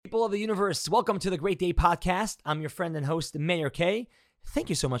people of the universe. Welcome to the Great Day Podcast. I'm your friend and host, Mayor K. Thank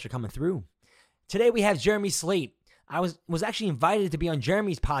you so much for coming through. Today we have Jeremy Slate. I was actually invited to be on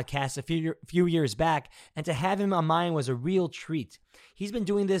Jeremy's podcast a few years back, and to have him on mine was a real treat. He's been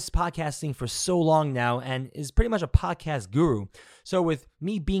doing this podcasting for so long now and is pretty much a podcast guru. So with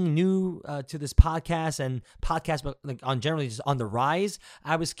me being new to this podcast and podcast on generally just on the rise,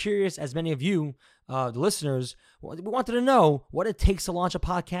 I was curious, as many of you, the listeners, we wanted to know what it takes to launch a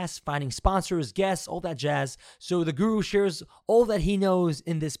podcast, finding sponsors, guests, all that jazz. So the guru shares all that he knows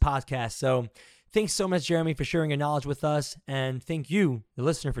in this podcast. So thanks so much, Jeremy, for sharing your knowledge with us. And thank you, the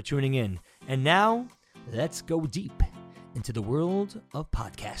listener, for tuning in. And now, let's go deep into the world of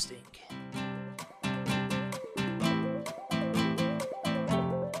podcasting.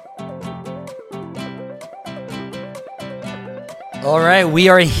 All right, we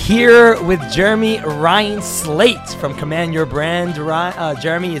are here with Jeremy Ryan Slate from Command Your Brand.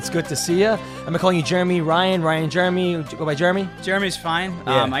 Jeremy, it's good to see you. I'm calling you Jeremy Ryan, Jeremy. Go by Jeremy? Jeremy's fine.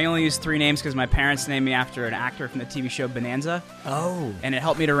 Yeah. I only use three names because my parents named me after an actor from the TV show Bonanza. Oh. And it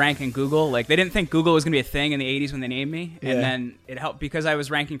helped me to rank in Google. Like, they didn't think Google was going to be a thing in the 80s when they named me. Yeah. And then it helped because I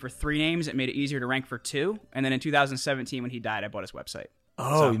was ranking for three names. It made it easier to rank for two. And then in 2017, when he died, I bought his website.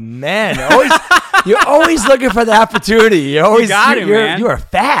 Oh, man. You're always looking for the opportunity. You are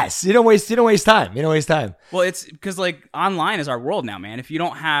fast. You don't waste time. Well, it's because like online is our world now, man. If you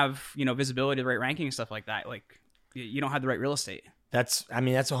don't have, visibility, the right ranking and stuff like that, like you don't have the right real estate. That's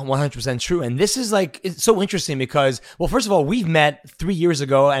 100% true. And this is it's so interesting because, well, first of all, we've met 3 years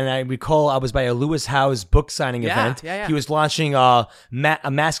ago, and I recall I was by a Lewis Howes book signing event. Yeah. He was launching a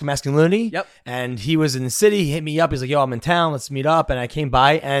Mask of Masculinity. Yep. And he was in the city. He hit me up. He's like, yo, I'm in town. Let's meet up. And I came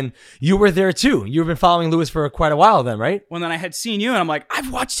by, and you were there too. You've been following Lewis for quite a while then, right? Well, then I had seen you, and I'm like,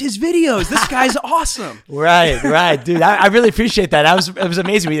 I've watched his videos. This guy's awesome. Right, dude. I really appreciate that. It was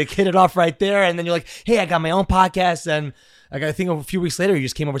amazing. We hit it off right there, and then you're like, hey, I got my own podcast, and I think a few weeks later, you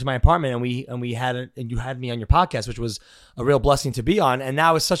just came over to my apartment and you had me on your podcast, which was a real blessing to be on. And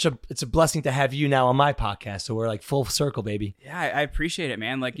now it's a blessing to have you now on my podcast. So we're like full circle, baby. Yeah, I appreciate it,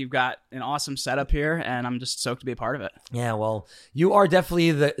 man. Like, you've got an awesome setup here, and I'm just stoked to be a part of it. Yeah, well, you are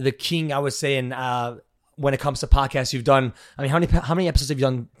definitely the king, I would say, in when it comes to podcasts you've done. I mean, how many episodes have you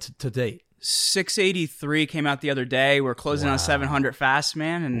done to date? 683 came out the other day. We're closing on 700 fast,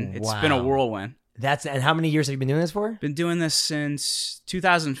 man, and it's been a whirlwind. And how many years have you been doing this for? Been doing this since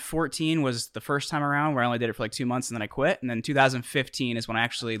 2014 was the first time around, where I only did it for like 2 months and then I quit. And then 2015 is when I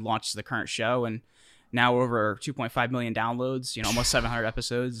actually launched the current show, and now over 2.5 million downloads, almost 700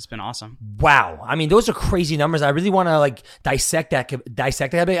 episodes. It's been awesome. Wow. I mean, those are crazy numbers. I really want to dissect that a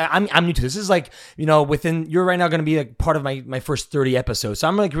bit. I'm new to this. This is you're right now going to be part of my first 30 episodes. So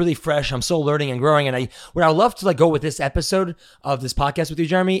I'm really fresh. I'm still learning and growing. And what I love to go with this episode of this podcast with you,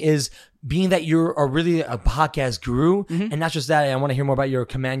 Jeremy, is being that you're really a podcast guru, and not just that, I want to hear more about your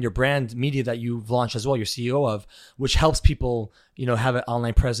Command Your Brand media that you've launched as well, you're CEO of, which helps people, have an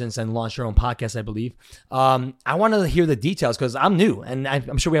online presence and launch your own podcast, I believe. I want to hear the details because I'm new, and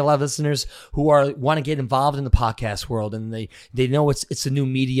I'm sure we have a lot of listeners who want to get involved in the podcast world, and they know it's a new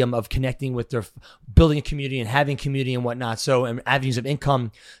medium of connecting with their building a community and having community and whatnot. So, and avenues of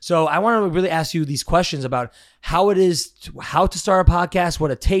income. So I want to really ask you these questions about how to start a podcast,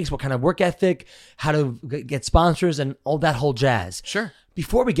 what it takes, what kind of work ethic, how to get sponsors, and all that whole jazz. Sure.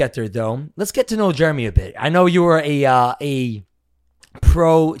 Before we get there, though, let's get to know Jeremy a bit. I know you were a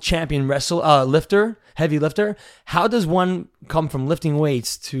pro champion lifter, heavy lifter. How does one come from lifting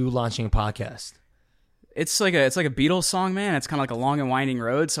weights to launching a podcast? It's like a Beatles song, man. It's kind of like a long and winding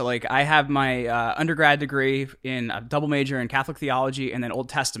road. So I have my undergrad degree in a double major in Catholic theology and then Old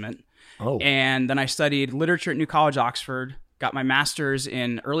Testament. Oh. And then I studied literature at New College, Oxford, got my master's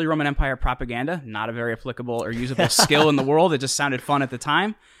in early Roman Empire propaganda, not a very applicable or usable skill in the world. It just sounded fun at the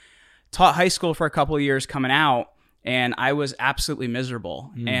time. Taught high school for a couple of years coming out, and I was absolutely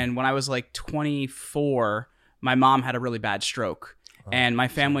miserable. And when I was 24, my mom had a really bad stroke. And my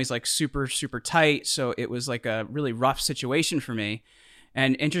family's super, super tight. So it was a really rough situation for me.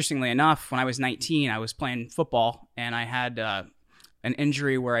 And interestingly enough, when I was 19, I was playing football, and I had an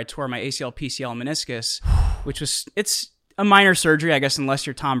injury where I tore my ACL, PCL, and meniscus, it's a minor surgery, I guess, unless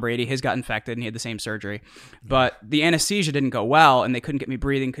you're Tom Brady. His got infected and he had the same surgery. But the anesthesia didn't go well, and they couldn't get me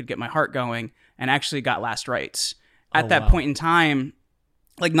breathing, couldn't get my heart going, and actually got last rites. At that point in time,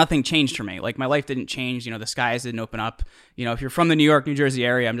 nothing changed for me. My life didn't change. The skies didn't open up. If you're from the New York, New Jersey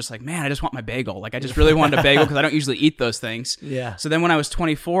area, I'm just man, I just want my bagel. I just really wanted a bagel because I don't usually eat those things. Yeah. So then when I was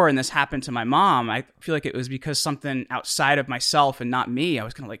 24 and this happened to my mom, I feel like it was because something outside of myself and not me. I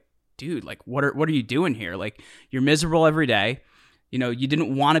was kind of dude, what are you doing here? You're miserable every day. you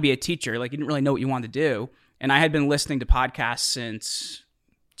didn't want to be a teacher. Like, you didn't really know what you wanted to do. And I had been listening to podcasts since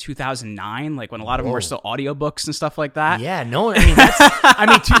 2009, like when a lot of them were still audiobooks and stuff like that. Yeah, no, I mean,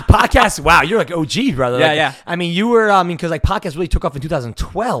 podcasts, wow, you're like OG, brother. Yeah, like, yeah. I mean, you were, because like podcasts really took off in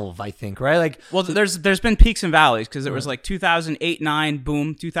 2012, I think, right? Like, well, there's been peaks and valleys, because it was like 2008, 9,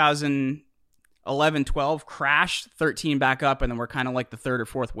 boom, 2011, 12, crash, 13 back up, and then we're kind of like the third or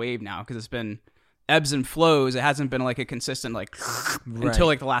fourth wave now, because it's been ebbs and flows. It hasn't been like a consistent until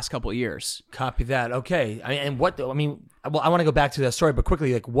like the last couple of years. Copy that. Okay. I want to go back to that story, but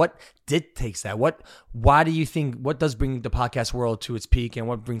quickly, like, what dictates that? Why do you think, what does bring the podcast world to its peak, and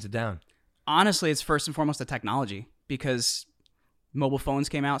what brings it down? Honestly, it's first and foremost the technology, because mobile phones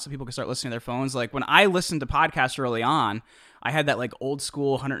came out so people could start listening to their phones. Like, when I listened to podcasts early on, I had that like old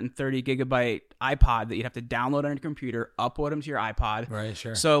school 130 gigabyte iPod that you'd have to download on your computer, upload them to your iPod. Right,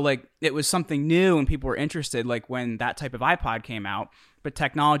 sure. So like, it was something new and people were interested, like when that type of iPod came out. But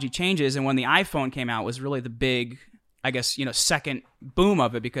technology changes, and when the iPhone came out was really the big, I guess, second boom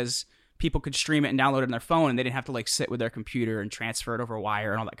of it, because people could stream it and download it on their phone, and they didn't have to like sit with their computer and transfer it over a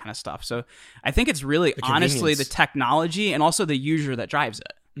wire and all that kind of stuff. So I think it's really honestly the technology and also the user that drives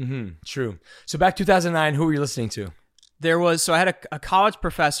it. Mm-hmm. True. So back 2009, who were you listening to? I had a college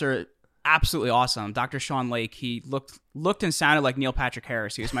professor, absolutely awesome, Dr. Sean Lake. He looked and sounded like Neil Patrick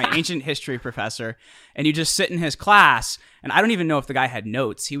Harris. He was my ancient history professor, and you just sit in his class, and I don't even know if the guy had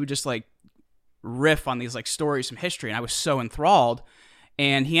notes. He would just like riff on these like stories from history, and I was so enthralled.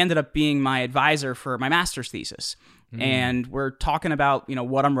 And he ended up being my advisor for my master's thesis. And we're talking about,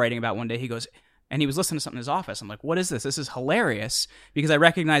 what I'm writing about one day. He goes, and he was listening to something in his office. I'm like, what is this? This is hilarious, because I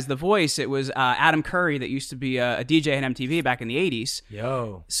recognized the voice. It was Adam Curry, that used to be a DJ at MTV back in the 80s.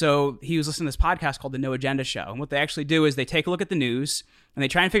 Yo. So he was listening to this podcast called The No Agenda Show. And what they actually do is they take a look at the news and they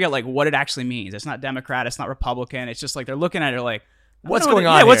try and figure out like what it actually means. It's not Democrat. It's not Republican. It's just like they're looking at it like, what's going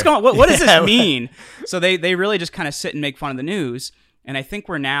on? Yeah, what's going on? What does this mean? So they really just kind of sit and make fun of the news. And I think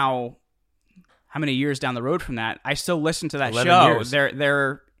we're now, how many years down the road from that? I still listen to that show. Years. They're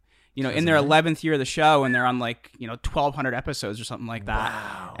in their 11th year of the show, and they're on like 1,200 episodes or something like that.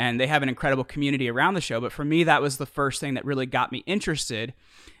 Wow. And they have an incredible community around the show. But for me, that was the first thing that really got me interested.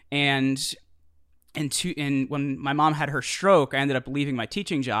 And when my mom had her stroke, I ended up leaving my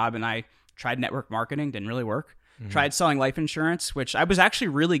teaching job, and I tried network marketing. Didn't really work. Tried selling life insurance, which I was actually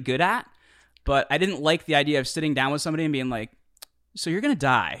really good at, but I didn't like the idea of sitting down with somebody and being like, so you're going to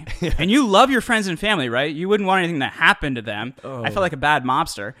die, and you love your friends and family, right? You wouldn't want anything to happen to them. I felt like a bad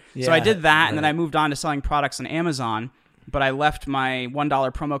mobster. So I did that, and then I moved on to selling products on Amazon, but I left my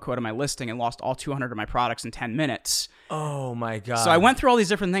 $1 promo code on my listing and lost all 200 of my products in 10 minutes. Oh, my God. So I went through all these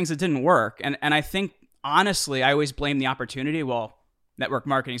different things that didn't work, and I think, honestly, I always blame the opportunity. Well, network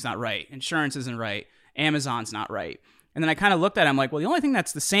marketing's not right. Insurance isn't right. Amazon's not right. And then I kind of looked at it, I'm like, well, the only thing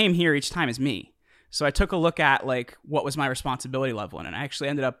that's the same here each time is me. So I took a look at like what was my responsibility level, and I actually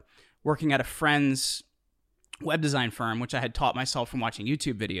ended up working at a friend's web design firm, which I had taught myself from watching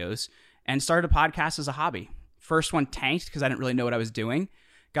YouTube videos, and started a podcast as a hobby. First one tanked because I didn't really know what I was doing.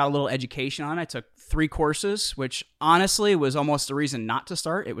 Got a little education on it. I took 3 courses, which honestly was almost the reason not to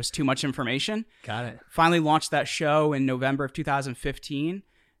start. It was too much information. Got it. Finally launched that show in November of 2015.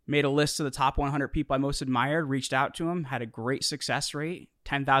 Made a list of the top 100 people I most admired, reached out to them, had a great success rate,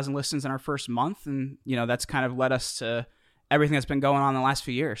 10,000 listens in our first month. And, that's kind of led us to everything that's been going on in the last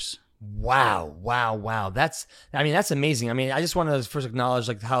few years. Wow. That's amazing. I just want to first acknowledge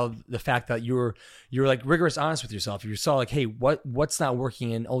like how the fact that you're like rigorous, honest with yourself. You saw like, hey, what's not working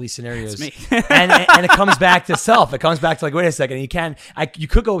in all these scenarios? That's me. and it comes back to self. It comes back to like, wait a second. You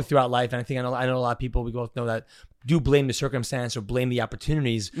could go throughout life. And I think I know a lot of people, we both know that, do blame the circumstance or blame the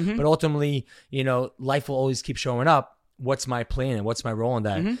opportunities, but ultimately, life will always keep showing up. What's my plan and what's my role in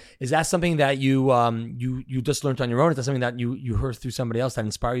that? Is that something that you just learned on your own? Is that something that you heard through somebody else that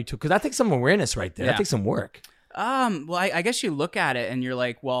inspired you to? Because that takes some awareness right there. Yeah. That takes some work. Well, I guess you look at it and you're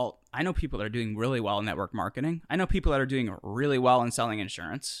like, well, I know people that are doing really well in network marketing. I know people that are doing really well in selling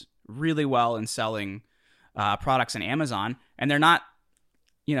insurance, really well in selling products on Amazon, and they're not,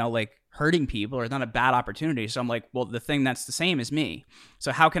 like hurting people, or it's not a bad opportunity. So I'm like, well, the thing that's the same is me.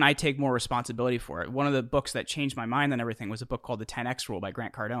 So how can I take more responsibility for it? One of the books that changed my mind on everything was a book called The 10X Rule by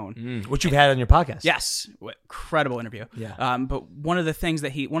Grant Cardone. Which you've had on your podcast. Yes. Incredible interview. Yeah. But one of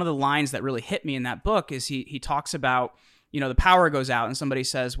the lines that really hit me in that book is he talks about, the power goes out and somebody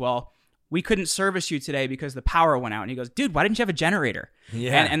says, well, we couldn't service you today because the power went out. And he goes, dude, why didn't you have a generator?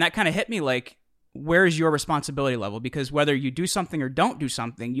 Yeah. And that kind of hit me like, where's your responsibility level? Because whether you do something or don't do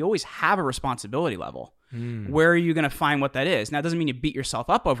something, you always have a responsibility level. Where are you going to find what that is? Now, it doesn't mean you beat yourself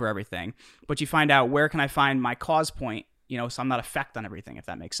up over everything, but you find out, where can I find my cause point, so I'm not effect on everything, if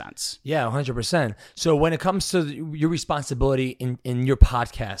that makes sense. Yeah, 100%. So when it comes to your responsibility in your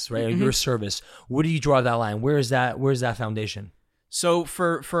podcast, right, or your service, where do you draw that line? Where's that foundation? So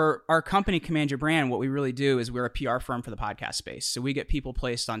for our company, Command Your Brand, what we really do is we're a PR firm for the podcast space. So we get people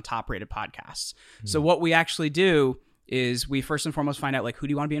placed on top-rated podcasts. So what we actually do is we first and foremost find out like who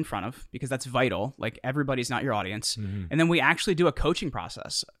do you want to be in front of, because that's vital. Like everybody's not your audience. And then we actually do a coaching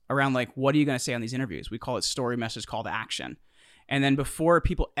process around like what are you going to say on these interviews? We call it story, message, call to action. And then before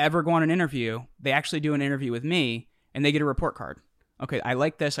people ever go on an interview, they actually do an interview with me and they get a report card. Okay, I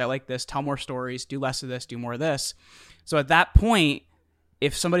like this, tell more stories, do less of this, do more of this. So at that point,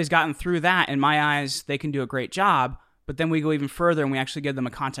 if somebody's gotten through that, in my eyes, they can do a great job. But then we go even further and we actually give them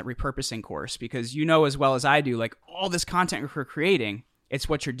a content repurposing course, because as well as I do, like all this content we're creating, it's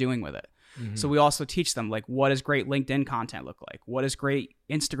what you're doing with it. So we also teach them like, what does great LinkedIn content look like? What does great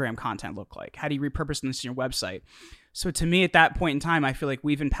Instagram content look like? How do you repurpose this in your website? So to me, at that point in time, I feel like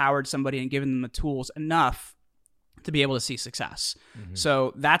we've empowered somebody and given them the tools enough to be able to see success.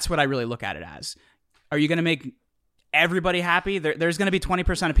 So that's what I really look at it as. Are you going to make everybody happy? There's going to be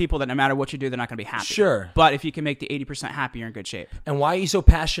 20% of people that no matter what you do, they're not going to be happy. Sure. But if you can make the 80% happy, you're in good shape. And why are you so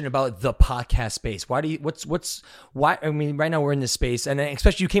passionate about the podcast space? Why I mean, right now we're in this space, and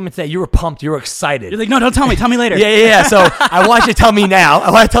especially you came in today, you were pumped, you were excited. You're like, no, don't tell me. Tell me later. Yeah. So I want you to tell me now.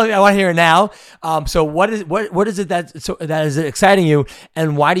 I want to hear it now. So what is it that is exciting you,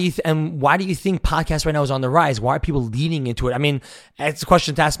 and why do you think podcast right now is on the rise? Why are people leaning into it? I mean, it's a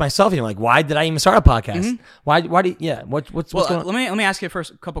question to ask myself. Like, why did I even start a podcast? Why do you, yeah. What's going on? Let me ask you a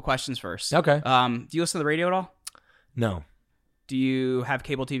couple questions first. Okay. Do you listen to the radio at all? No. Do you have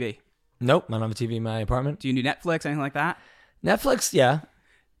cable TV? Nope. I don't have a TV in my apartment. Do you do Netflix, anything like that? Netflix, yeah.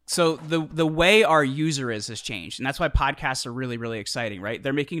 So the way our user has changed, and that's why podcasts are really, really exciting, right?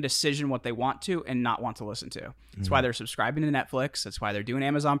 They're making a decision what they want to and not want to listen to. That's why they're subscribing to Netflix. That's why they're doing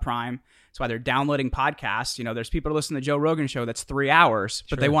Amazon Prime. That's why they're downloading podcasts. There's people to listen to Joe Rogan show that's 3 hours,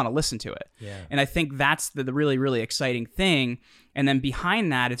 but they want to listen to it. Yeah. And I think that's the really, really exciting thing. And then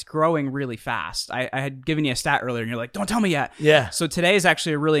behind that, it's growing really fast. I had given you a stat earlier, and you're like, don't tell me yet. Yeah. So today is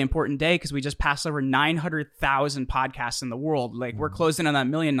actually a really important day because we just passed over 900,000 podcasts in the world. Like we're closing on that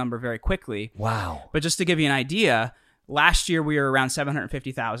million number very quickly. Wow. But just to give you an idea, last year we were around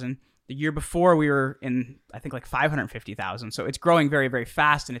 750,000. The year before we were in, I think, like 550,000. So it's growing very, very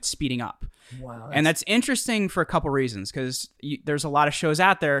fast and it's speeding up. Wow. And that's interesting for a couple reasons, because there's a lot of shows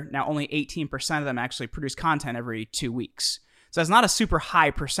out there. Now, only 18% of them actually produce content every 2 weeks. So that's not a super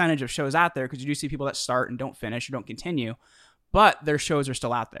high percentage of shows out there, because you do see people that start and don't finish or don't continue, but their shows are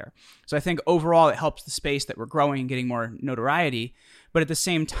still out there. So I think overall it helps the space that we're growing and getting more notoriety. But at the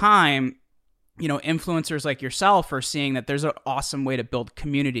same time, influencers like yourself are seeing that there's an awesome way to build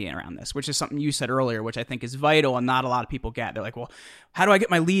community around this, which is something you said earlier, which I think is vital and not a lot of people get. They're like, well, how do I get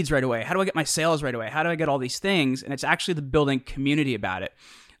my leads right away? How do I get my sales right away? How do I get all these things? And it's actually the building community about it.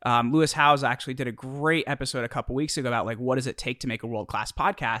 Lewis Howes actually did a great episode a couple weeks ago about like, what does it take to make a world-class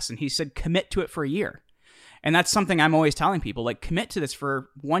podcast? And he said, commit to it for a year. And that's something I'm always telling people, like, commit to this for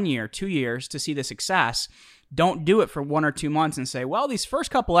 1 year, 2 years to see the success. Don't do it for 1 or 2 months and say, well, these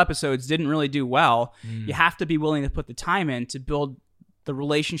first couple episodes didn't really do well. You have to be willing to put the time in to build the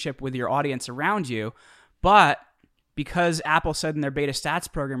relationship with your audience around you. But because Apple said in their beta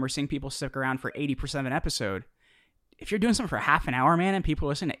stats program, we're seeing people stick around for 80% of an episode. If you're doing something for half an hour, man, and people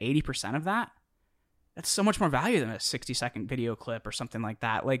listen to 80% of that, that's so much more value than a 60-second video clip or something like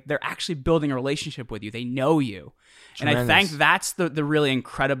that. Like, they're actually building a relationship with you. They know you. Tremendous. And I think that's the really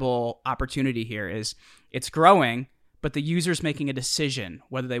incredible opportunity here is it's growing, but the user's making a decision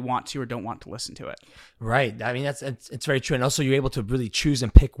whether they want to or don't want to listen to it. Right. I mean, it's very true. And also you're able to really choose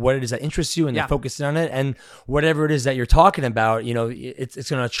and pick what it is that interests you and then focus in on it. And whatever it is that you're talking about, it's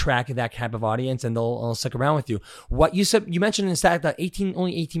going to attract that type of audience and they'll stick around with you. What you said, you mentioned in fact that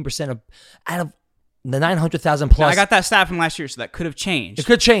only 18% out of the 900,000 plus. Now, I got that stat from last year, so that could have changed. It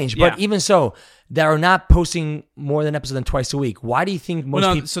could change, but even so, that are not posting more than episode than twice a week. Why do you think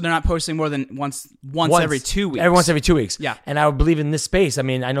most people? So they're not posting more than once every 2 weeks. Once every 2 weeks. Yeah. And I would believe in this space. I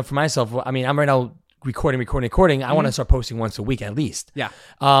mean, I know for myself. I mean, I'm right now recording. I want to start posting once a week at least. Yeah.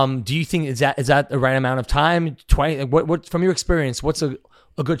 Do you think is that the right amount of time? Twice. What from your experience? What's a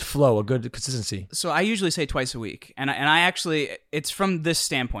good flow, a good consistency? So I usually say twice a week, and I actually, it's from this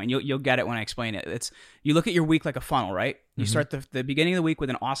standpoint. You'll get it when I explain it. It's, you look at your week like a funnel, right? You start the beginning of the week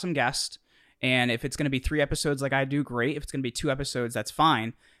with an awesome guest, and if it's going to be 3 episodes like I do, great. If it's going to be 2 episodes, that's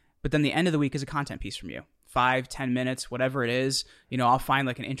fine. But then the end of the week is a content piece from you. 5-10 minutes, whatever it is. I'll find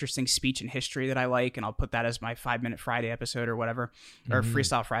like an interesting speech in history that I like, and I'll put that as my 5-minute Friday episode or whatever, or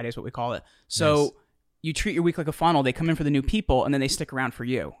Freestyle Friday is what we call it. So. Nice. you treat your week like a funnel. They come in for the new people, and then they stick around for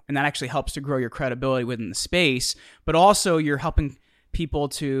you. And that actually helps to grow your credibility within the space. But also you're helping people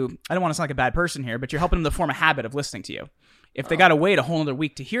to, I don't want to sound like a bad person here, but you're helping them to form a habit of listening to you. If they got to wait a whole other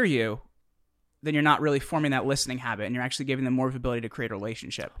week to hear you, then you're not really forming that listening habit, and you're actually giving them more of the ability to create a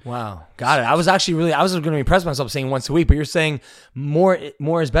relationship. Wow. Got it. I was going to impress myself saying once a week, but you're saying more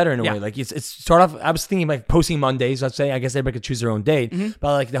is better in a way. Like it's start off, I was thinking like posting Mondays, let's say, I guess everybody could choose their own date,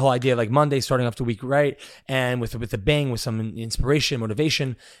 but like the whole idea of like Monday starting off the week, right? And with a bang, with some inspiration,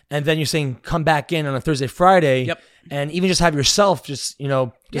 motivation. And then you're saying come back in on a Thursday, Friday. Yep. And even just have yourself just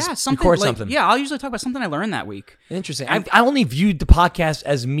record something. Yeah, I'll usually talk about something I learned that week. Interesting. I only viewed the podcast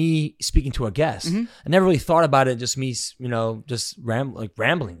as me speaking to a guest. I never really thought about it just me, just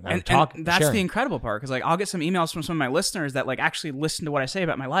rambling. And that's sharing. The incredible part, because like I'll get some emails from some of my listeners that like actually listen to what I say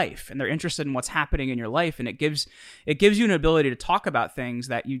about my life, and they're interested in what's happening in your life, and it gives you an ability to talk about things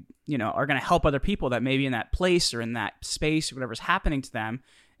that you are going to help other people that may be in that place or in that space or whatever's happening to them.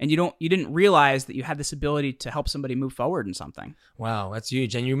 And you didn't realize that you had this ability to help somebody move forward in something. Wow, that's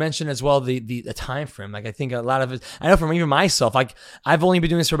huge. And you mentioned as well the time frame. Like I think a lot of it, I know from even myself, like I've only been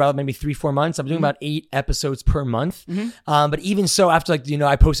doing this for about maybe 3-4 months. I'm doing about 8 episodes per month. But even so, after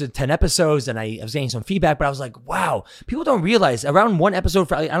I posted 10 episodes and I was getting some feedback, but I was like, wow, people don't realize around one episode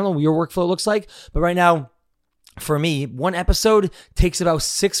for, I don't know what your workflow looks like, but right now, for me, one episode takes about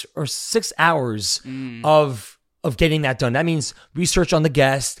 6 hours of getting that done. That means research on the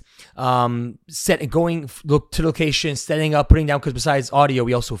guest, going to the location, setting up, putting down, because besides audio,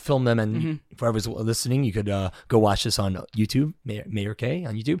 we also film them. And for whoever's listening, you could go watch this on YouTube, Mayor K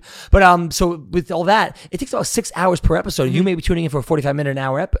on YouTube. But so with all that, it takes about 6 hours per episode. You may be tuning in for a 45-minute an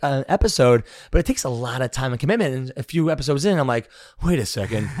hour episode, but it takes a lot of time and commitment. And a few episodes in, I'm like, wait a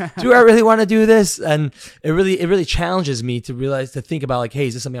second, do I really want to do this? And it really challenges me to think about like, hey,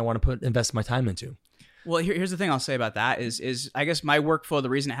 is this something I want to invest my time into? Well, here's the thing I'll say about that is I guess my workflow, the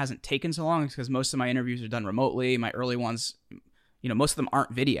reason it hasn't taken so long is because most of my interviews are done remotely. My early ones, most of them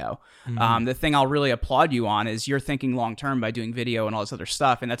aren't video. The thing I'll really applaud you on is you're thinking long-term by doing video and all this other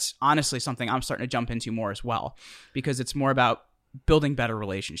stuff. And that's honestly something I'm starting to jump into more as well, because it's more about building better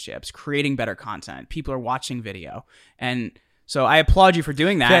relationships, creating better content. People are watching video. And so I applaud you for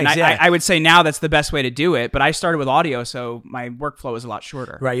doing that. Thanks, and I would say now that's the best way to do it. But I started with audio, so my workflow is a lot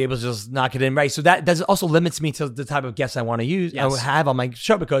shorter. Right, you're able to just knock it in. Right, so that also limits me to the type of guests I want to use. Yes. I would have on my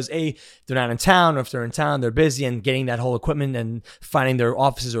show, because they're not in town, or if they're in town, they're busy, and getting that whole equipment and finding their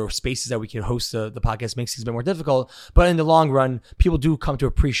offices or spaces that we can host the podcast makes things a bit more difficult. But in the long run, people do come to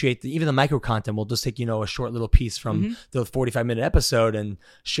appreciate even the micro content. We'll just take a short little piece from the 45-minute episode and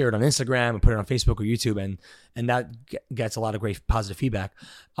share it on Instagram and put it on Facebook or YouTube, and that gets a lot of great positive feedback.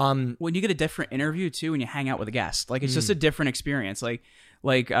 When you get a different interview too, when you hang out with a guest, like it's just a different experience. Like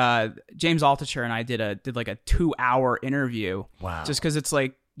James Altucher and I did like a 2-hour interview. Wow. Just because it's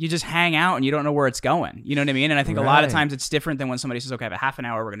like you just hang out and you don't know where it's going. You know what I mean? And I think a lot of times it's different than when somebody says, "Okay, I have a half an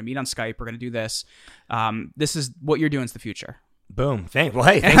hour. We're going to meet on Skype. We're going to do this." This is what you're doing is the future. Boom. Thanks a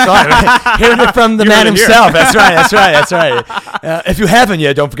lot. Hearing it from the man himself. That's right. If you haven't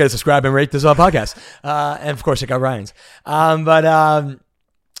yet, don't forget to subscribe and rate this podcast. And of course, check out Ryan's.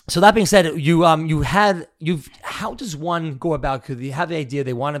 So that being said, how does one go about, because you have the idea,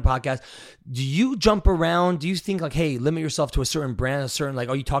 they want a podcast. Do you jump around? Do you think like, hey, limit yourself to a certain brand, like,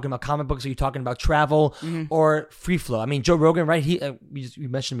 are you talking about comic books? Are you talking about travel or free flow? I mean, Joe Rogan, right? You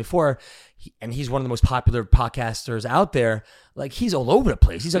mentioned before, and he's one of the most popular podcasters out there. Like, he's all over the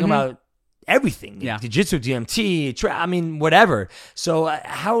place. He's talking about everything, jiu-jitsu, DMT, whatever. So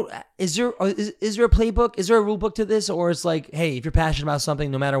how is there a playbook? Is there a rule book to this? Or it's like, hey, if you're passionate about something,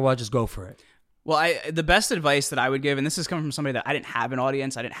 no matter what, just go for it? Well, the best advice that I would give, and this is coming from somebody that I didn't have an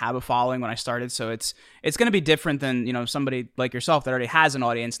audience, I didn't have a following when I started, so it's going to be different than somebody like yourself that already has an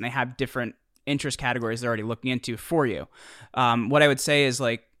audience and they have different interest categories they're already looking into for you. What I would say is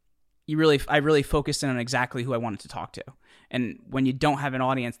like, I really focused in on exactly who I wanted to talk to. And when you don't have an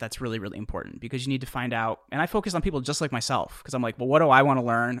audience, that's really, really important, because you need to find out. And I focus on people just like myself, because I'm like, well, what do I want to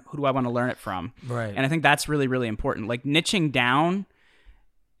learn? Who do I want to learn it from? Right. And I think that's really, really important. Like niching down,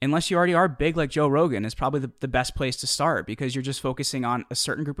 unless you already are big like Joe Rogan, is probably the best place to start, because you're just focusing on a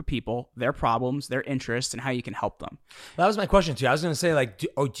certain group of people, their problems, their interests, and how you can help them. That was my question too. I was going to say, like, do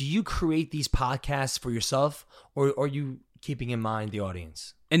you create these podcasts for yourself, or are you keeping in mind the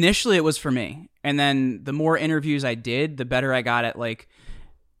audience? Initially, it was for me. And then the more interviews I did, the better I got at, like,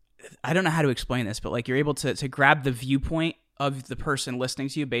 I don't know how to explain this, but like you're able to grab the viewpoint of the person listening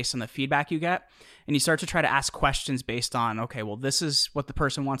to you based on the feedback you get. And you start to try to ask questions based on, okay, well, this is what the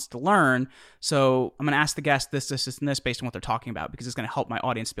person wants to learn. So I'm going to ask the guest this, and this based on what they're talking about, because it's going to help my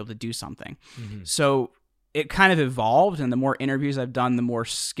audience to be able to do something. Mm-hmm. So it kind of evolved. And the more interviews I've done, the more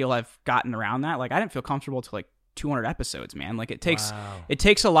skill I've gotten around that. Like, I didn't feel comfortable to like 200 episodes, man. Like, it takes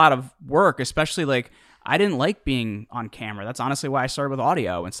a lot of work, especially like, I didn't like being on camera. That's honestly why I started with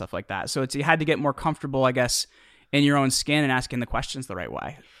audio and stuff like that. So you had to get more comfortable, I guess, in your own skin and asking the questions the right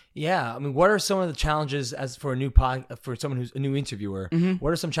way. Yeah, I mean, what are some of the challenges as for for someone who's a new interviewer? Mm-hmm.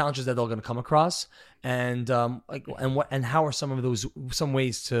 What are some challenges that they're going to come across, and how are some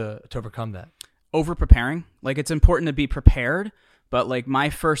ways to overcome that? Over preparing, like, it's important to be prepared. But like my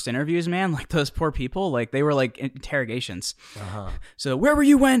first interviews, man, like those poor people, like they were like interrogations. Uh-huh. So where were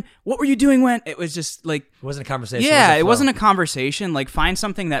you when? What were you doing when? It was just like, it wasn't a conversation. Yeah, it wasn't a conversation. Like, find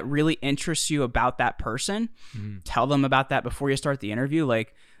something that really interests you about that person. Mm-hmm. Tell them about that before you start the interview.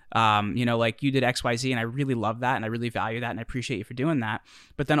 Like, like you did XYZ and I really love that and I really value that and I appreciate you for doing that.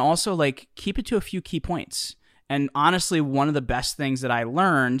 But then also like keep it to a few key points. And honestly, one of the best things that I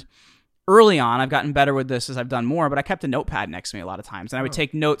learned early on, I've gotten better with this as I've done more, but I kept a notepad next to me a lot of times and I would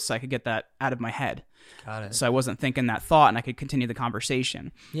take notes so I could get that out of my head. Got it. So I wasn't thinking that thought and I could continue the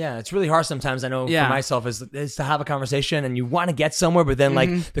conversation. Yeah, it's really hard sometimes. I know for myself is to have a conversation and you want to get somewhere, but then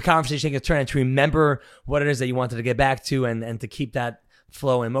like the conversation gets turned to remember what it is that you wanted to get back to and to keep that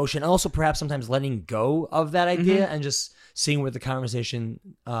flow in motion. Also, perhaps sometimes letting go of that idea and just seeing where the conversation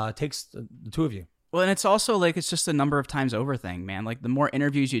takes the two of you. Well, and it's also like, it's just a number of times over thing, man. Like, the more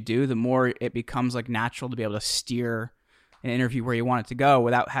interviews you do, the more it becomes like natural to be able to steer an interview where you want it to go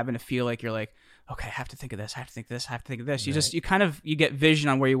without having to feel like you're like, okay, I have to think of this, I have to think of this, I have to think of this. Right. You get vision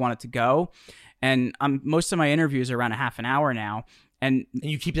on where you want it to go. And most of my interviews are around a half an hour now. And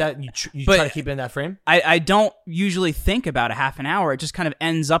you keep that, you try to keep it in that frame? I don't usually think about a half an hour. It just kind of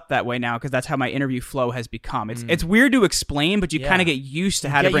ends up that way now because that's how my interview flow has become. It's weird to explain, but you kind of get used to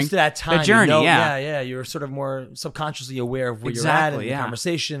how to bring to that time, the journey. You're sort of more subconsciously aware of where you're at in the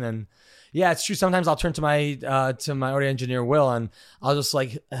conversation. And yeah, it's true. Sometimes I'll turn to my audio engineer, Will, and I'll just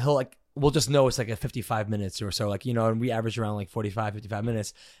we'll just know it's like a 55 minutes or so, like, and we average around like 45, 55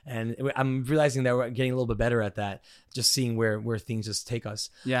 minutes. And I'm realizing that we're getting a little bit better at that, just seeing where things just take us.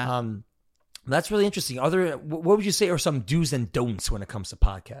 Yeah. That's really interesting. What would you say are some do's and don'ts when it comes to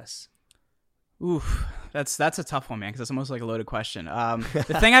podcasts? Oof, that's a tough one, man, because it's almost like a loaded question.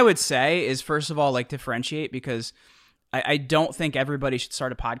 The thing I would say is, first of all, like, differentiate, because I don't think everybody should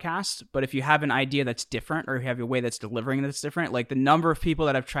start a podcast, but if you have an idea that's different or you have a way that's delivering that's different, like the number of people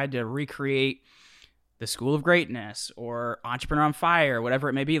that have tried to recreate the School of Greatness or Entrepreneur on Fire, or whatever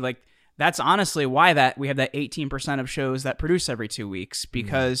it may be, like, that's honestly why that we have that 18% of shows that produce every 2 weeks,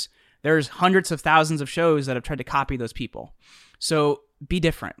 because there's hundreds of thousands of shows that have tried to copy those people. So be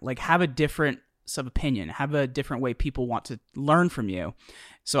different, like, have a different opinion, have a different way people want to learn from you.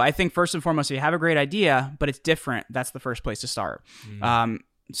 So I think first and foremost, if you have a great idea, but it's different, that's the first place to start.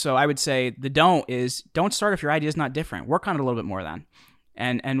 So I would say the don't start if your idea is not different. Work on it a little bit more then,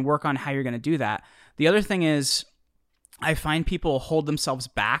 and work on how you're going to do that. The other thing is, I find people hold themselves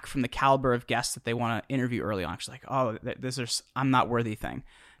back from the caliber of guests that they want to interview early on. It's like, oh, I'm not worthy thing.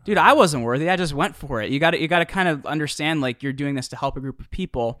 Dude, I wasn't worthy. I just went for it. You got to kind of understand, like, you're doing this to help a group of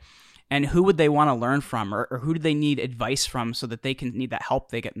people. And who would they want to learn from, or who do they need advice from so that they can need that help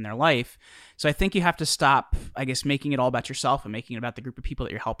they get in their life? So I think you have to stop, I guess, making it all about yourself and making it about the group of people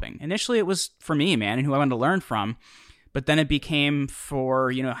that you're helping. Initially, it was for me, man, and who I wanted to learn from. But then it became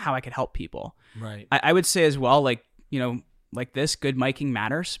for, how I could help people. Right. I would say as well, like, like this, good miking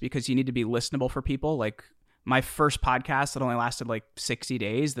matters, because you need to be listenable for people. Like, my first podcast that only lasted like 60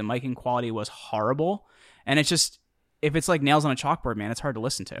 days, the miking quality was horrible. And it's just, if it's like nails on a chalkboard, man, it's hard to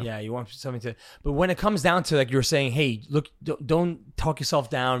listen to. Yeah, you want something to... But when it comes down to, like you were saying, hey, look, don't talk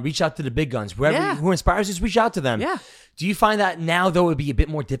yourself down. Reach out to the big guns. Who inspires you, just reach out to them. Yeah. Do you find that now, though, it would be a bit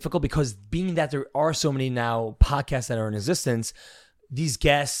more difficult, because being that there are so many now podcasts that are in existence, these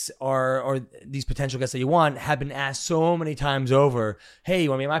guests or these potential guests that you want have been asked so many times over, hey, you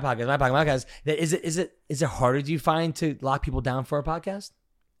want to be on my podcast? That is it harder, do you find, to lock people down for a podcast?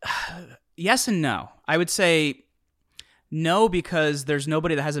 Yes and no. I would say... No, because there's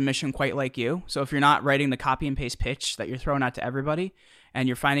nobody that has a mission quite like you. So if you're not writing the copy and paste pitch that you're throwing out to everybody, and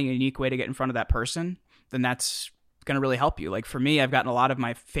you're finding a unique way to get in front of that person, then that's going to really help you. Like, for me, I've gotten a lot of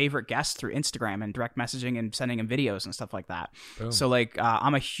my favorite guests through Instagram and direct messaging and sending them videos and stuff like that. Boom. So like,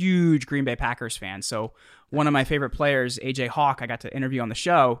 I'm a huge Green Bay Packers fan. So one of my favorite players, AJ Hawk, I got to interview on the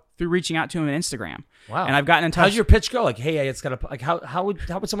show through reaching out to them on Instagram. Wow. And I've gotten in touch. How'd your pitch go? Like, hey, it's got to, like, how would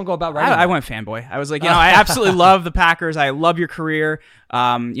someone go about writing I went fanboy. I was like, I absolutely love the Packers. I love your career.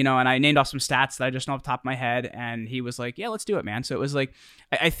 And I named off some stats that I just know off the top of my head. And he was like, yeah, let's do it, man. So it was like,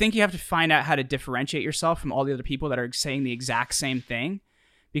 I think you have to find out how to differentiate yourself from all the other people that are saying the exact same thing,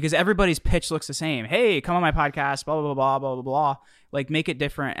 because everybody's pitch looks the same. Hey, come on my podcast, blah, blah, blah, blah, blah, blah. Like, make it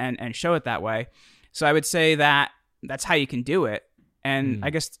different and show it that way. So I would say that that's how you can do it. And I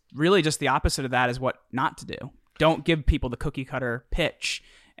guess really just the opposite of that is what not to do. Don't give people the cookie cutter pitch,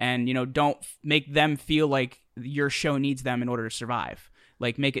 and, don't make them feel like your show needs them in order to survive.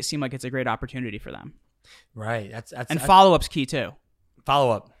 Like, make it seem like it's a great opportunity for them. Right. And follow-up's key too.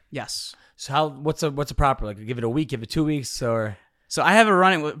 Follow up. Yes. So what's a proper, like, give it a week, give it 2 weeks, or? So I have a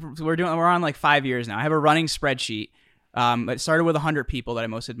running, we're on like 5 years now. I have a running spreadsheet. It started with 100 people that I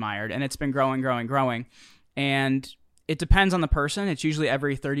most admired, and it's been growing. And it depends on the person. It's usually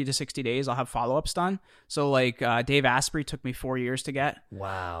every 30 to 60 days I'll have follow-ups done. So like Dave Asprey took me 4 years to get.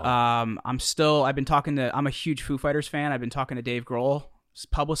 Wow. I'm a huge Foo Fighters fan. I've been talking to Dave Grohl,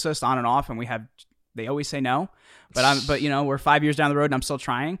 publicist, on and off, and they always say no. But we're 5 years down the road and I'm still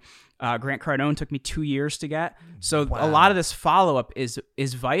trying. Grant Cardone took me 2 years to get. So a lot of this follow-up is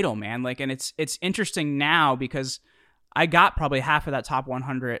vital, man. Like, and it's interesting now because I got probably half of that top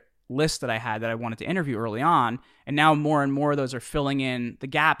 100 list that I had that I wanted to interview early on, and now more and more of those are filling in the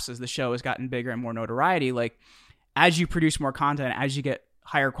gaps as the show has gotten bigger and more notoriety. Like, as you produce more content, as you get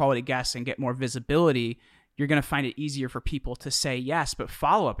higher quality guests and get more visibility, you're going to find it easier for people to say yes. But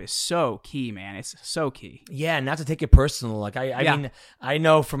follow-up is so key, man. It's so key. Yeah, not to take it personal. Like, I mean, I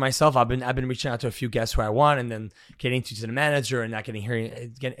know for myself, I've been reaching out to a few guests who I want, and then getting to the manager and not getting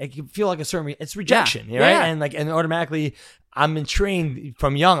hearing. It can feel like it's rejection, right? Yeah. And automatically, I'm been trained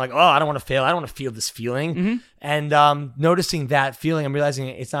from young, like, oh, I don't want to fail. I don't want to feel this feeling. Mm-hmm. And noticing that feeling, I'm realizing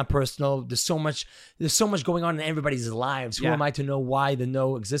it's not personal. There's so much going on in everybody's lives. Who am I to know why the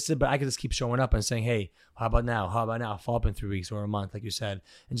no existed? But I could just keep showing up and saying, hey, how about now? Follow up in 3 weeks or a month, like you said,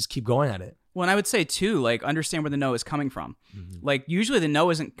 and just keep going at it. Well, and I would say too, like, understand where the no is coming from. Mm-hmm. Like, usually the no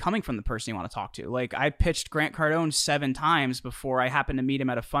isn't coming from the person you want to talk to. Like, I pitched Grant Cardone 7 times before I happened to meet him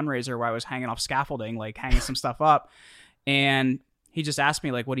at a fundraiser where I was hanging off scaffolding, like hanging some stuff up. And he just asked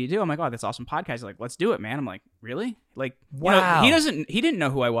me, like, what do you do? I'm like, oh, that's awesome podcast. He's like, let's do it, man. I'm like, really? Like, wow. He didn't know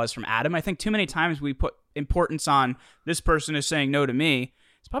who I was from Adam. I think too many times we put importance on this person is saying no to me.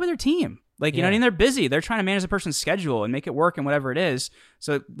 It's probably their team. Like, you know what I mean? They're busy. They're trying to manage the person's schedule and make it work and whatever it is.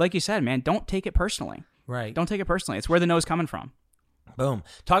 So like you said, man, don't take it personally. Right. Don't take it personally. It's where the no is coming from. Boom.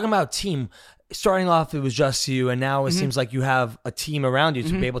 Talking about team, starting off, it was just you, and now it seems like you have a team around you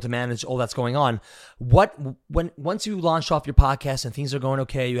to be able to manage all that's going on. Once you launch off your podcast and things are going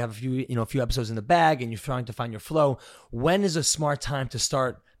okay, you have a few episodes in the bag, and you're trying to find your flow. When is a smart time to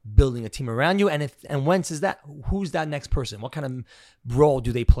start building a team around you? And who's that next person? What kind of role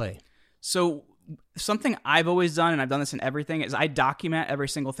do they play? So something I've always done, and I've done this in everything, is I document every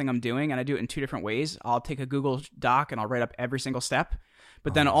single thing I'm doing, and I do it in 2 different ways. I'll take a Google Doc and I'll write up every single step.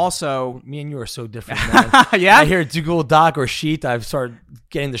 But then also... Me and you are so different, man. Yeah? I hear Google Doc or Sheet, I've started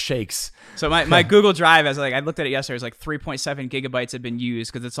getting the shakes. So my Google Drive, I looked at it yesterday, it was like 3.7 gigabytes had been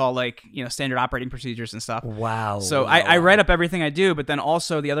used because it's all like, standard operating procedures and stuff. Wow. So I write up everything I do, but then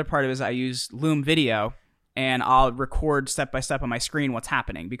also the other part of it is I use Loom Video, and I'll record step by step on my screen what's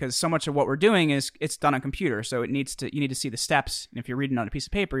happening, because so much of what we're doing it's done on computer. So you need to see the steps. And if you're reading on a piece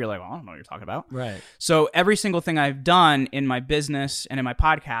of paper, you're like, well, I don't know what you're talking about. Right. So every single thing I've done in my business and in my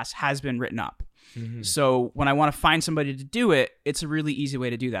podcast has been written up. Mm-hmm. So when I want to find somebody to do it, it's a really easy way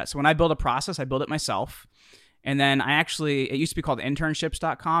to do that. So when I build a process, I build it myself. And then it used to be called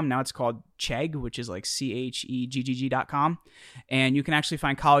internships.com. Now it's called Chegg, which is like CHEGGG.com. And you can actually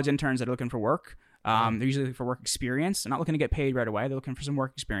find college interns that are looking for work. They're usually looking for work experience. They're not looking to get paid right away. They're looking for some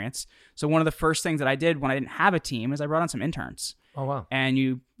work experience. So one of the first things that I did when I didn't have a team is I brought on some interns. Oh, wow. And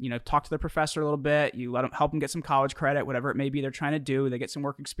you talk to the professor a little bit. You help them get some college credit, whatever it may be they're trying to do. They get some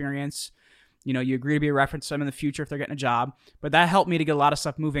work experience. You agree to be a reference to them in the future if they're getting a job. But that helped me to get a lot of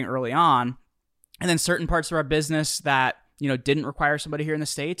stuff moving early on. And then certain parts of our business that didn't require somebody here in the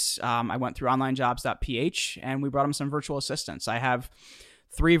States, I went through onlinejobs.ph and we brought them some virtual assistants. I have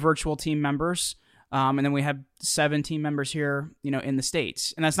 3 virtual team members. And then we have 7 team members here, in the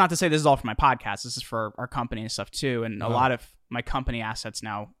States. And that's not to say this is all for my podcast. This is for our company and stuff too. And a lot of my company assets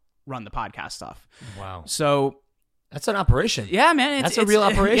now run the podcast stuff. Wow. So that's an operation. Yeah, man. That's a real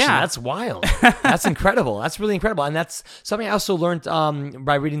operation. Yeah. That's wild. That's incredible. That's really incredible. And that's something I also learned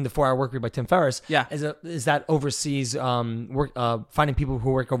by reading the 4-Hour Workweek by Tim Ferriss. Yeah. Is that overseas work, finding people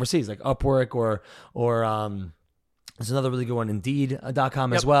who work overseas, like Upwork or There's another really good one,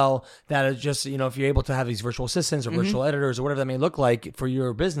 Indeed.com as Yep. well. That is just, if you're able to have these virtual assistants or virtual editors or whatever that may look like for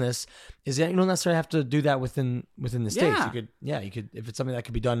your business, is that you don't necessarily have to do that within the States. You could, if it's something that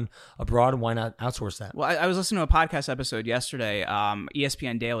could be done abroad, why not outsource that? Well, I was listening to a podcast episode yesterday,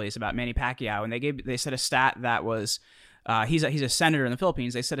 ESPN Dailies, about Manny Pacquiao, and they said a stat that was, he's a senator in the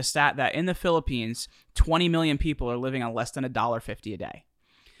Philippines. They said a stat that in the Philippines, 20 million people are living on less than $1.50 a day.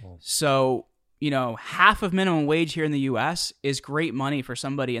 Oh. So, half of minimum wage here in the U.S. is great money for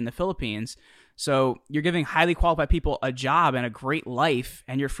somebody in the Philippines. So you're giving highly qualified people a job and a great life,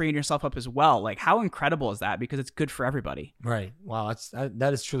 and you're freeing yourself up as well. Like, how incredible is that? Because it's good for everybody. Right. Wow.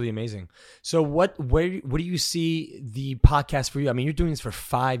 That is truly amazing. So where do you see the podcast for you? I mean, you're doing this for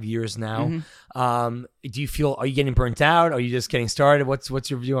 5 years now. Do you feel, are you getting burnt out? Are you just getting started? What's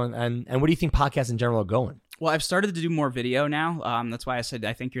your view on, and what do you think podcasts in general are going? Well, I've started to do more video now. That's why I said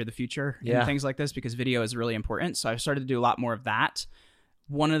I think you're the future in things like this, because video is really important. So I've started to do a lot more of that.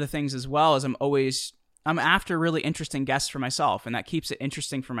 One of the things as well is I'm after really interesting guests for myself, and that keeps it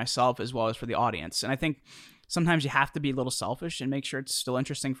interesting for myself as well as for the audience. And I think sometimes you have to be a little selfish and make sure it's still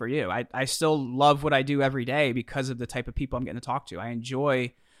interesting for you. I still love what I do every day because of the type of people I'm getting to talk to. I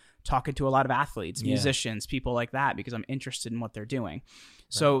enjoy talking to a lot of athletes, musicians, people like that, because I'm interested in what they're doing.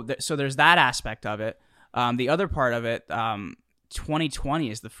 Right. So there's that aspect of it. The other part of it, 2020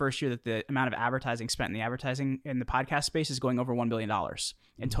 is the first year that the amount of advertising spent in the podcast space is going over $1 billion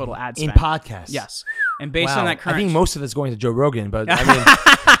in total ad spend. In podcasts? Yes. And based on that current... I think most of it's going to Joe Rogan, but I mean,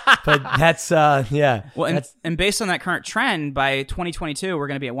 but that's, yeah. Well, and based on that current trend, by 2022, we're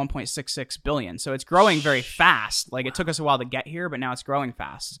going to be at 1.66 billion. So it's growing very fast. Like, it took us a while to get here, but now it's growing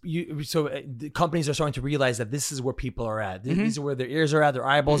fast. The companies are starting to realize that this is where people are at. These are where their ears are at, their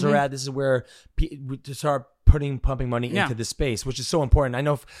eyeballs are at. This is where to start pumping money into this space, which is so important. I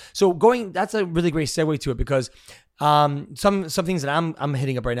know. That's a really great segue to it, because some things that I'm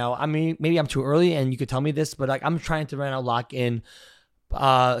hitting up right now. I mean, maybe I'm too early, and you could tell me this, but like, I'm trying to right now lock in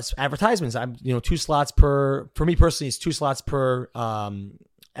advertisements. I'm 2 slots per. For me personally, it's 2 slots per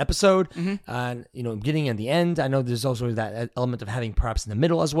episode, and beginning and the end. I know there's also that element of having perhaps in the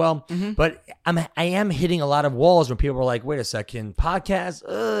middle as well, but I am hitting a lot of walls when people are like, wait a second, podcast,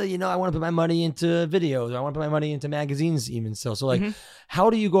 I want to put my money into videos, or I want to put my money into magazines even still. So like, how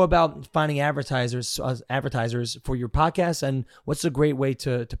do you go about finding advertisers for your podcast, and what's a great way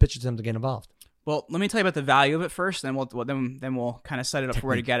to pitch it to them to get involved? Well, let me tell you about the value of it first, then we'll kind of set it up for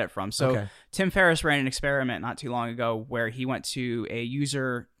where to get it from. So Tim Ferriss ran an experiment not too long ago where he went to a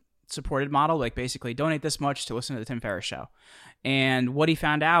user-supported model, like basically donate this much to listen to the Tim Ferriss show. And what he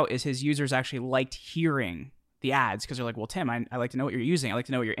found out is his users actually liked hearing the ads, because they're like, well, Tim, I like to know what you're using. I like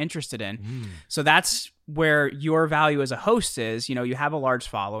to know what you're interested in. So that's where your value as a host is. You have a large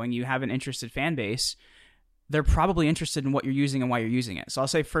following, you have an interested fan base. They're probably interested in what you're using and why you're using it. So I'll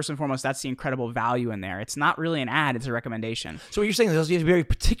say first and foremost, that's the incredible value in there. It's not really an ad, it's a recommendation. So what you're saying is you have to be very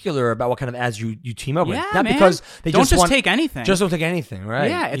particular about what kind of ads you team up with. Not man. Because they don't just take anything. Just don't take anything, right?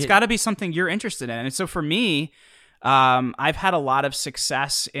 Yeah, it's got to be something you're interested in. And so for me, I've had a lot of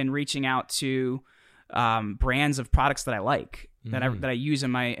success in reaching out to brands of products that I like, that I use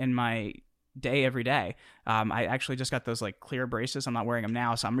in my day every day. I actually just got those like clear braces. I'm not wearing them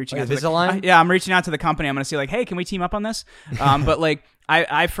now, so I'm reaching out to I'm reaching out to the company. I'm going to see like, hey, can we team up on this? But like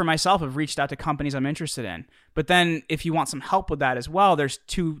I for myself have reached out to companies I'm interested in. But then if you want some help with that as well, there's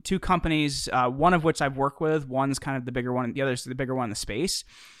two companies, one of which I've worked with. One's kind of the bigger one, the other's the bigger one in the space.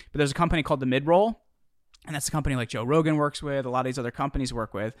 But there's a company called the Midroll. And that's the company like Joe Rogan works with, a lot of these other companies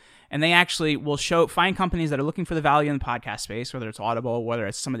work with. And they actually will find companies that are looking for the value in the podcast space, whether it's Audible, whether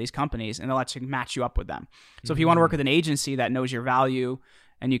it's some of these companies, and they'll actually match you up with them. So if you want to work with an agency that knows your value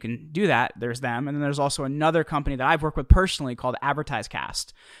and you can do that, there's them. And then there's also another company that I've worked with personally called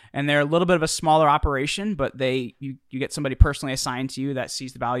AdvertiseCast. And they're a little bit of a smaller operation, but you get somebody personally assigned to you that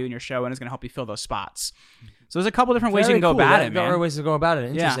sees the value in your show and is going to help you fill those spots. So there's a couple different ways you can go about it, man. There are ways to go about it.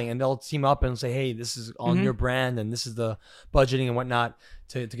 Interesting. And they'll team up and say, hey, this is on your brand and this is the budgeting and whatnot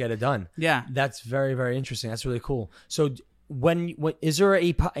to get it done. Yeah. That's very, very interesting. That's really cool. So when is there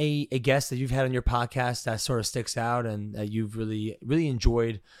a guest that you've had on your podcast that sort of sticks out and that you've really, really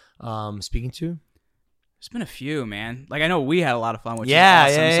enjoyed speaking to? There's been a few, man. Like, I know we had a lot of fun, which is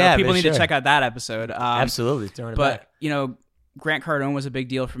awesome. So people need to check out that episode. Absolutely. But, Grant Cardone was a big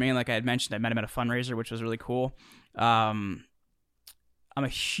deal for me. Like I had mentioned, I met him at a fundraiser, which was really cool. I'm a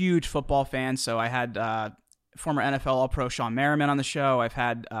huge football fan, so I had former NFL All-Pro Sean Merriman on the show. I've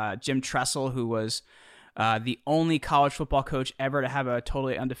had Jim Tressel, who was the only college football coach ever to have a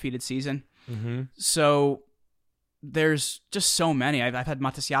totally undefeated season. So there's just so many. I've had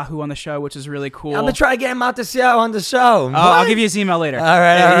Matisyahu on the show, which is really cool. I'm gonna try to get Matisyahu on the show. I'll give you his email later. All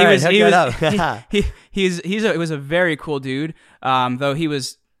right. He was a very cool dude. Though he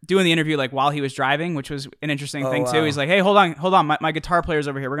was doing the interview like while he was driving, which was an interesting thing too. He's like, "Hey, hold on, my guitar player's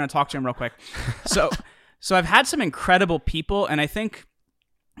over here. We're gonna talk to him real quick." So I've had some incredible people, and I think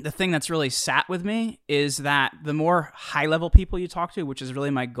the thing that's really sat with me is that the more high level people you talk to, which is really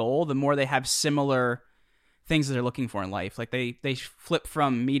my goal, the more they have similar things that they're looking for in life. Like they flip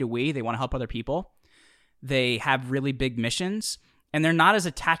from me to we. They want to help other people. They have really big missions, and they're not as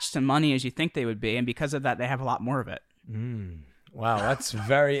attached to money as you think they would be. And because of that, they have a lot more of it. Wow, that's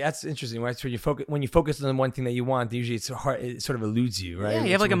interesting. Right? So when you focus on the one thing that you want, usually it sort of eludes you, right? Yeah,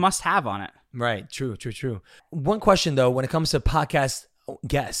 you have like a must-have on it. Right. True. One question though, when it comes to podcast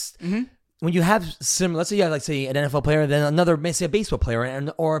guests. When you have let's say you have say an NFL player, then another, say a baseball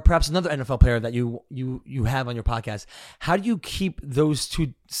player, or perhaps another NFL player that you have on your podcast. How do you keep those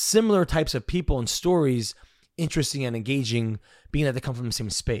two similar types of people and stories interesting and engaging, being that they come from the same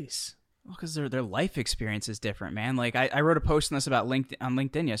space? Well, because their life experience is different, man. Like I wrote a post on this about on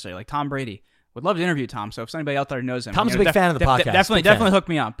LinkedIn yesterday. Like Tom Brady, would love to interview Tom. So if anybody out there knows him, Tom's a big fan of the podcast. Definitely hook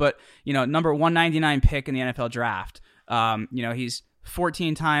me up. But number 199 pick in the NFL draft. He's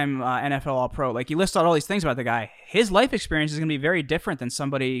 14-time NFL All-Pro. Like, you list out all these things about the guy. His life experience is going to be very different than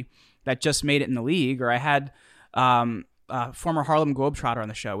somebody that just made it in the league. Or I had former Harlem Globetrotter on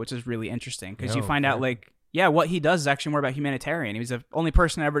the show, which is really interesting because you find out, like, what he does is actually more about humanitarian. He was the only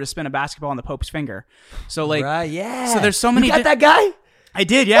person ever to spin a basketball on the Pope's finger. So, like, so there's so many. You got that guy? I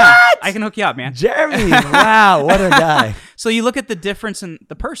did, yeah. What? I can hook you up, man. Jeremy, wow, what a guy. So you look at the difference in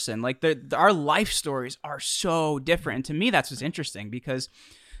the person. Like our life stories are so different. And to me, that's what's interesting because,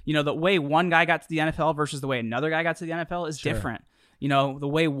 the way one guy got to the NFL versus the way another guy got to the NFL is different. The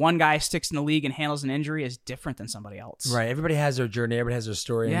way one guy sticks in the league and handles an injury is different than somebody else. Right. Everybody has their journey. Everybody has their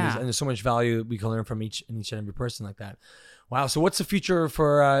story. Yeah. And there's so much value we can learn from each and every person like that. Wow. So what's the future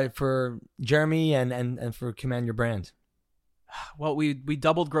for Jeremy and for Command Your Brand? Well, we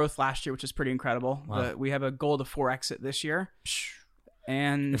doubled growth last year, which is pretty incredible. Wow. We have a goal to 4x it this year.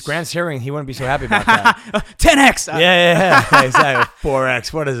 And if Grant's hearing, he wouldn't be so happy about that. 10x. Yeah, exactly.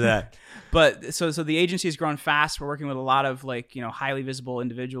 4x. What is that? But so the agency has grown fast. We're working with a lot of highly visible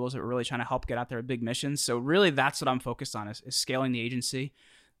individuals that we're really trying to help get out there with big missions. So really, that's what I'm focused on is scaling the agency.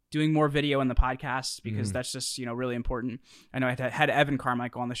 Doing more video in the podcast because that's just, really important. I know I had Evan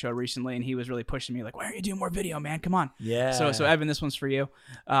Carmichael on the show recently and he was really pushing me like, why aren't you doing more video, man? Come on. Yeah. So Evan, this one's for you.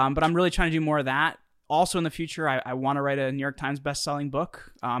 But I'm really trying to do more of that. Also in the future, I want to write a New York Times best-selling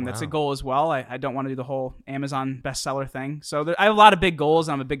book. That's a goal as well. I don't want to do the whole Amazon bestseller thing. So I have a lot of big goals.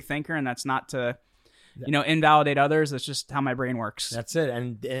 I'm a big thinker, and that's not to invalidate others. That's just how my brain works. That's it.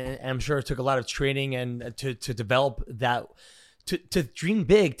 And I'm sure it took a lot of training and to develop that. To dream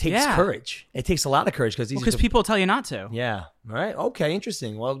big takes courage. It takes a lot of courage because people tell you not to. Yeah. Right. Okay.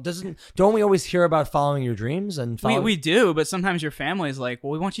 Interesting. Well, don't we always hear about following your dreams and we do, but sometimes your family is like,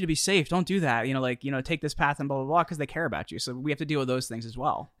 well, we want you to be safe. Don't do that. Take this path and blah blah blah because they care about you. So we have to deal with those things as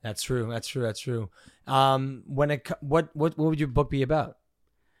well. That's true. What would your book be about?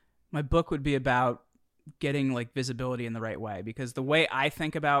 My book would be about getting visibility in the right way because the way I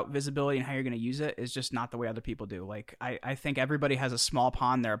think about visibility and how you're going to use it is just not the way other people do. Like I think everybody has a small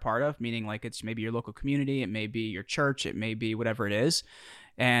pond they're a part of, meaning it's maybe your local community, it may be your church, it may be whatever it is.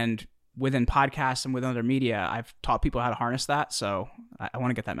 And within podcasts and within other media, I've taught people how to harness that. So I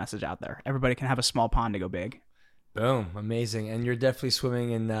want to get that message out there. Everybody can have a small pond to go big. Boom. Amazing. And you're definitely swimming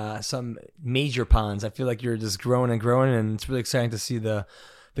in some major ponds. I feel like you're just growing and growing, and it's really exciting to see the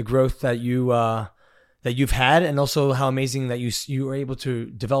growth that you've had, and also how amazing that you were able to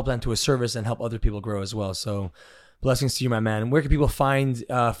develop that into a service and help other people grow as well. So blessings to you, my man. Where can people find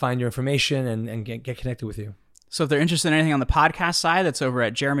your information and get connected with you? So if they're interested in anything on the podcast side, that's over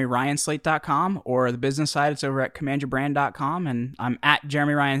at jeremyryanslate.com, or the business side, it's over at commandyourbrand.com. And I'm at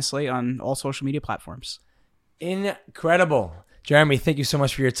Jeremy Ryan Slate on all social media platforms. Incredible. Jeremy, thank you so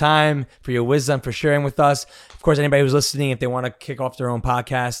much for your time, for your wisdom, for sharing with us. Of course, anybody who's listening, if they want to kick off their own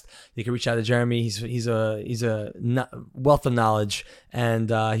podcast, they can reach out to Jeremy. He's a wealth of knowledge, and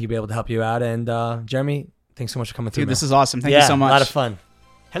he'll be able to help you out. And Jeremy, thanks so much for coming through. Dude, this is awesome. Thank you so much. A lot of fun.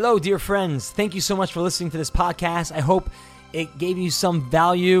 Hello, dear friends. Thank you so much for listening to this podcast. I hope it gave you some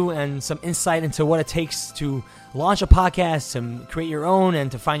value and some insight into what it takes to launch a podcast, to create your own,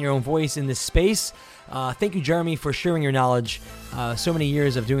 and to find your own voice in this space. Thank you, Jeremy, for sharing your knowledge. So many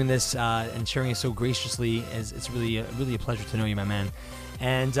years of doing this and sharing it so graciously. It's really a pleasure to know you, my man.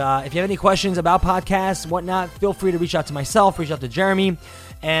 And if you have any questions about podcasts, whatnot, feel free to reach out to myself, reach out to Jeremy,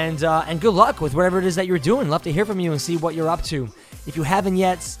 and good luck with whatever it is that you're doing. Love to hear from you and see what you're up to. If you haven't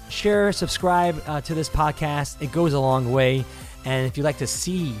yet, share, subscribe to this podcast. It goes a long way. And if you'd like to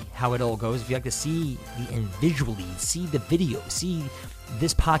see how it all goes, if you'd like to see and visually see the video, see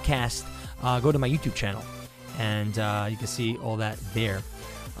this podcast, go to my YouTube channel, and you can see all that there.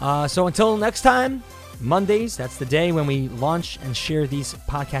 So until next time, Mondays, that's the day when we launch and share these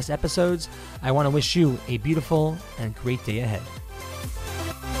podcast episodes. I want to wish you a beautiful and great day ahead.